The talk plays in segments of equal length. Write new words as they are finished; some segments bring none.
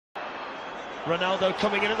Ronaldo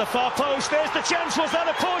coming in at the far post. There's the chance. Was that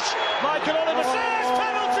a push? Michael Oliver says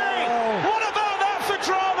penalty. What about that for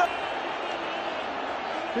drama?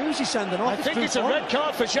 Who's he sending off? I think it's a red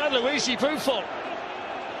card for Gianluigi Buffon.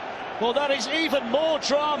 Well, that is even more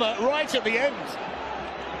drama right at the end.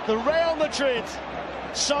 The Real Madrid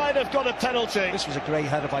side have got a penalty. This was a great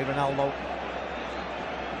header by Ronaldo.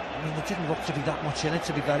 I mean, it didn't look to be that much in it,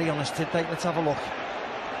 to be very honest, did they? Let's have a look.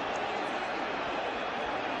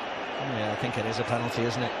 Yeah, I think it is a penalty,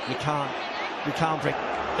 isn't it? You can't break.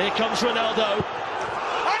 Here comes Ronaldo,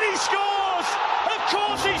 and he scores! Of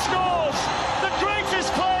course he scores! The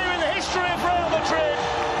greatest player in the history of Real Madrid,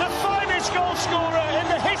 the finest goal scorer in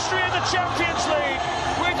the history of the Champions League,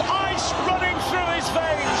 with ice running through his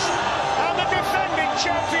veins, and the defending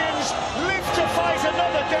champions live to fight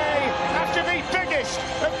another day after the biggest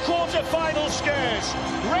of quarter-final scares.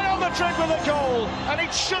 Real Madrid with a goal, and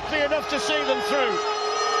it should be enough to see them through.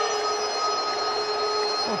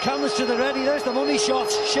 Well, cameras to the ready, there's the money shot.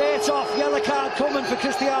 Shirt off, yellow card coming for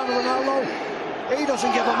Cristiano Ronaldo. He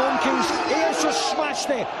doesn't give a monkeys. He has just smashed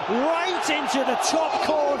it right into the top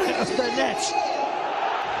corner of the net.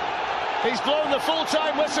 He's blown the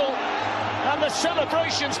full-time whistle, and the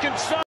celebrations can start.